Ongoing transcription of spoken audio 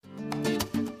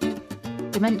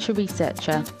dementia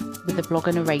researcher with a blog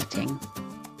and a rating.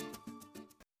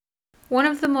 One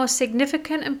of the most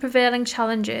significant and prevailing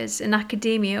challenges in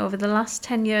academia over the last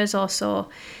 10 years or so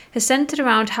has centred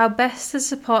around how best to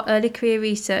support early career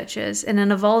researchers in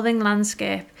an evolving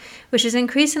landscape, which has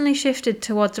increasingly shifted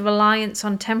towards a reliance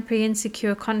on temporary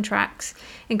insecure contracts,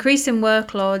 increasing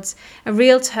workloads, and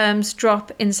real terms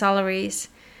drop in salaries.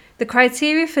 The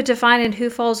criteria for defining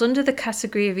who falls under the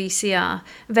category of ECR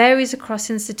varies across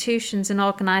institutions and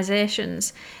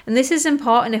organisations, and this is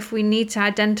important if we need to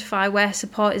identify where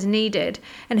support is needed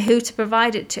and who to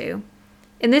provide it to.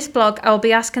 In this blog, I will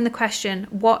be asking the question,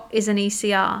 what is an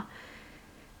ECR?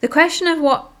 The question of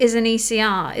what is an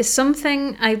ECR is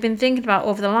something I've been thinking about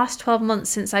over the last 12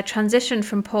 months since I transitioned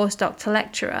from postdoc to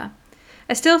lecturer.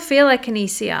 I still feel like an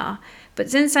ECR, but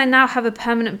since I now have a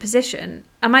permanent position,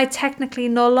 am I technically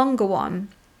no longer one?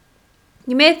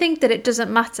 You may think that it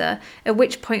doesn't matter at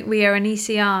which point we are an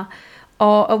ECR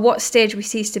or at what stage we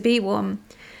cease to be one,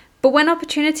 but when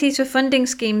opportunities for funding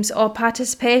schemes or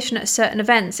participation at certain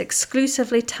events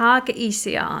exclusively target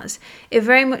ECRs, it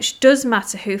very much does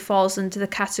matter who falls under the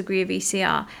category of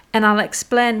ECR, and I'll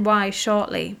explain why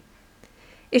shortly.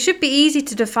 It should be easy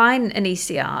to define an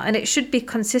ECR, and it should be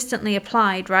consistently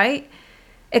applied, right?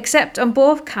 Except on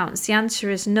both counts, the answer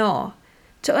is no.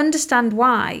 To understand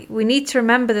why, we need to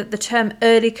remember that the term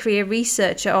early career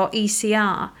researcher, or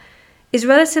ECR, is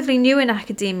relatively new in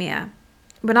academia.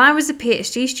 When I was a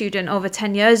PhD student over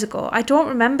 10 years ago, I don't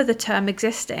remember the term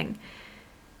existing,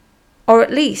 or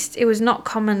at least it was not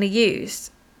commonly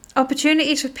used.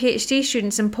 Opportunities for PhD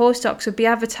students and postdocs would be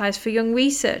advertised for young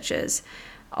researchers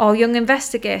or young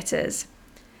investigators.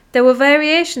 There were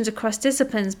variations across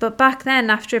disciplines, but back then,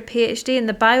 after a PhD in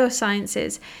the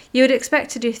biosciences, you would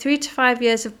expect to do 3 to 5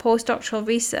 years of postdoctoral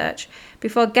research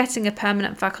before getting a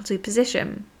permanent faculty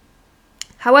position.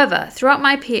 However, throughout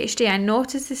my PhD, I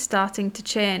noticed this starting to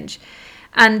change,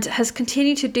 and has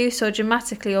continued to do so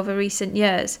dramatically over recent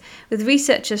years, with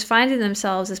researchers finding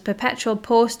themselves as perpetual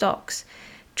postdocs,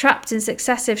 trapped in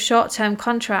successive short-term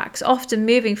contracts, often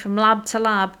moving from lab to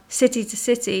lab, city to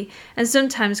city, and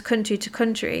sometimes country to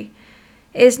country.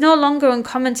 It is no longer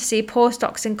uncommon to see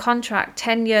postdocs in contract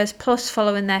 10 years plus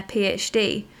following their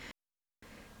PhD.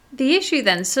 The issue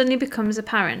then suddenly becomes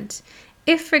apparent.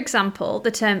 If, for example,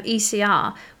 the term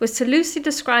ECR was to loosely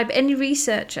describe any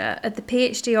researcher at the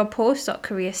PhD or postdoc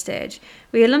career stage,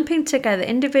 we are lumping together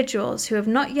individuals who have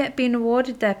not yet been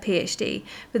awarded their PhD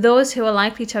with those who are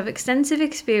likely to have extensive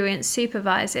experience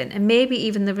supervising and maybe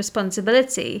even the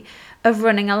responsibility of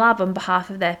running a lab on behalf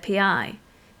of their PI.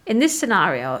 In this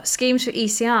scenario, schemes for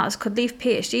ECRs could leave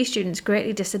PhD students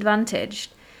greatly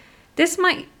disadvantaged. This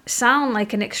might sound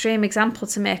like an extreme example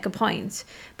to make a point,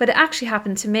 but it actually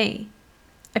happened to me.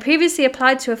 I previously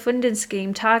applied to a funding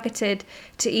scheme targeted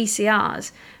to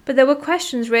ECRs, but there were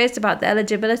questions raised about the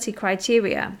eligibility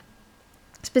criteria.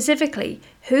 Specifically,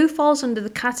 who falls under the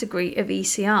category of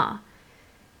ECR?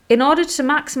 In order to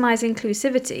maximise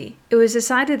inclusivity, it was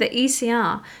decided that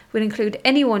ECR would include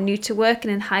anyone new to working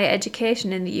in higher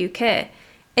education in the UK,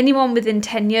 anyone within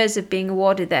 10 years of being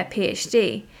awarded their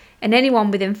PhD, and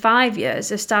anyone within 5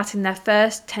 years of starting their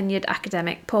first tenured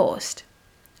academic post.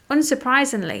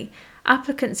 Unsurprisingly,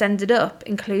 applicants ended up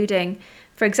including,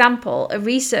 for example, a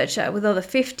researcher with over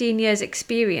 15 years'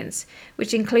 experience,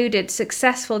 which included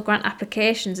successful grant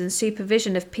applications and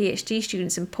supervision of PhD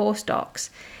students and postdocs,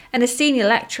 and a senior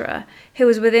lecturer who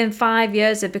was within 5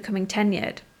 years of becoming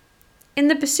tenured. In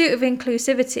the pursuit of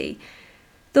inclusivity,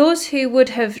 those who would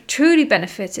have truly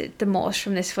benefited the most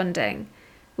from this funding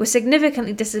were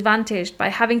significantly disadvantaged by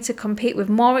having to compete with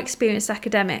more experienced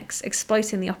academics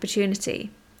exploiting the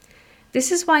opportunity. This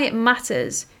is why it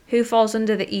matters who falls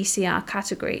under the ECR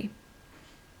category.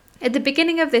 At the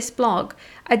beginning of this blog,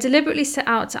 I deliberately set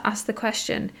out to ask the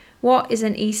question, what is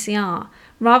an ECR,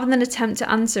 rather than attempt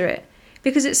to answer it,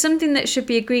 because it's something that should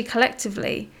be agreed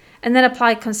collectively and then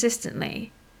applied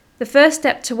consistently. The first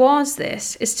step towards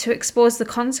this is to expose the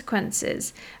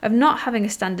consequences of not having a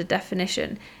standard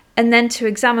definition, and then to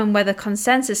examine whether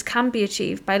consensus can be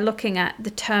achieved by looking at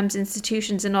the terms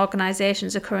institutions and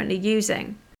organisations are currently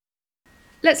using.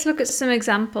 Let's look at some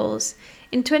examples.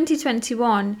 In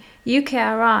 2021,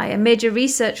 UKRI, a major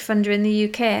research funder in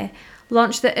the UK,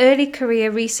 launched the Early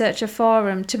Career Researcher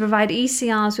Forum to provide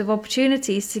ECRs with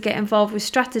opportunities to get involved with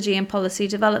strategy and policy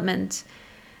development.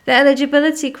 The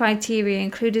eligibility criteria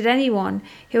included anyone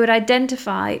who would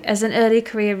identify as an early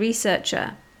career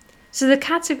researcher. So the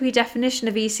category definition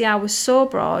of ECR was so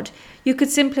broad, you could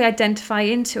simply identify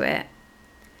into it.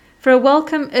 For a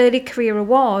welcome early career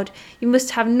award, you must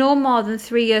have no more than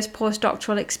 3 years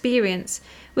postdoctoral experience,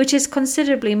 which is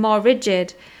considerably more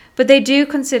rigid, but they do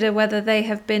consider whether they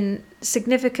have been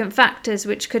significant factors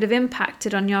which could have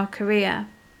impacted on your career.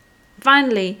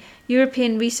 Finally,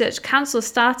 European Research Council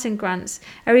starting grants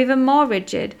are even more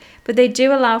rigid, but they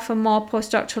do allow for more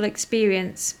postdoctoral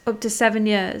experience, up to 7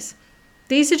 years.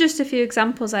 These are just a few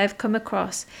examples I have come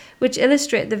across, which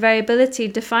illustrate the variability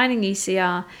defining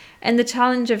ECR and the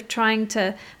challenge of trying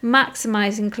to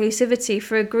maximise inclusivity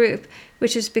for a group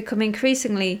which has become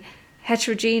increasingly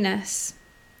heterogeneous.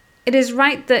 It is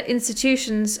right that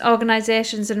institutions,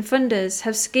 organisations and funders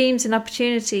have schemes and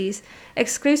opportunities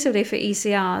exclusively for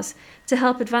ECRs to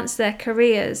help advance their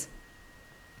careers,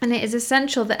 and it is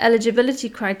essential that eligibility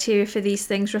criteria for these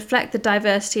things reflect the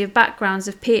diversity of backgrounds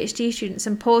of PhD students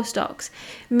and postdocs,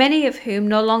 many of whom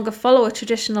no longer follow a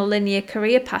traditional linear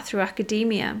career path through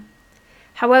academia.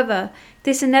 However,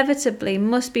 this inevitably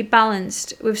must be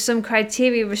balanced with some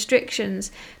criteria restrictions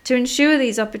to ensure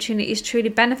these opportunities truly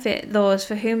benefit those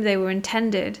for whom they were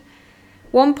intended.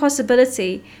 One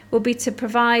possibility will be to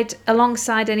provide,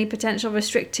 alongside any potential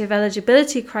restrictive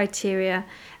eligibility criteria,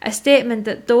 a statement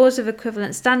that those of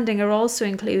equivalent standing are also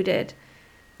included.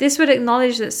 This would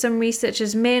acknowledge that some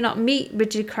researchers may not meet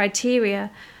rigid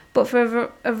criteria, but for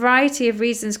a variety of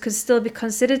reasons could still be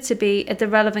considered to be at the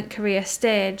relevant career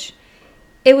stage.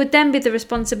 It would then be the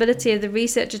responsibility of the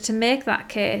researcher to make that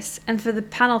case and for the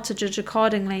panel to judge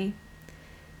accordingly.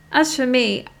 As for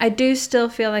me, I do still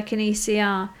feel like an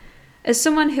ECR. As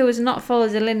someone who has not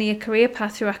followed a linear career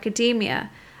path through academia,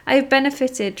 I have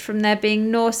benefited from there being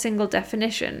no single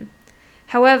definition.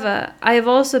 However, I have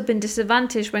also been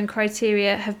disadvantaged when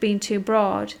criteria have been too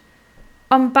broad.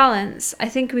 On balance, I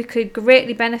think we could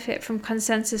greatly benefit from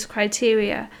consensus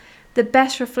criteria that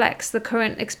best reflects the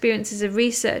current experiences of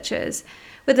researchers,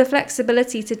 with the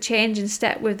flexibility to change in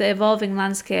step with the evolving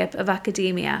landscape of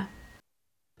academia.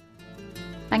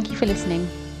 Thank you for listening.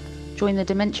 Join the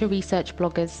dementia research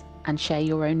bloggers and share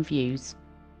your own views.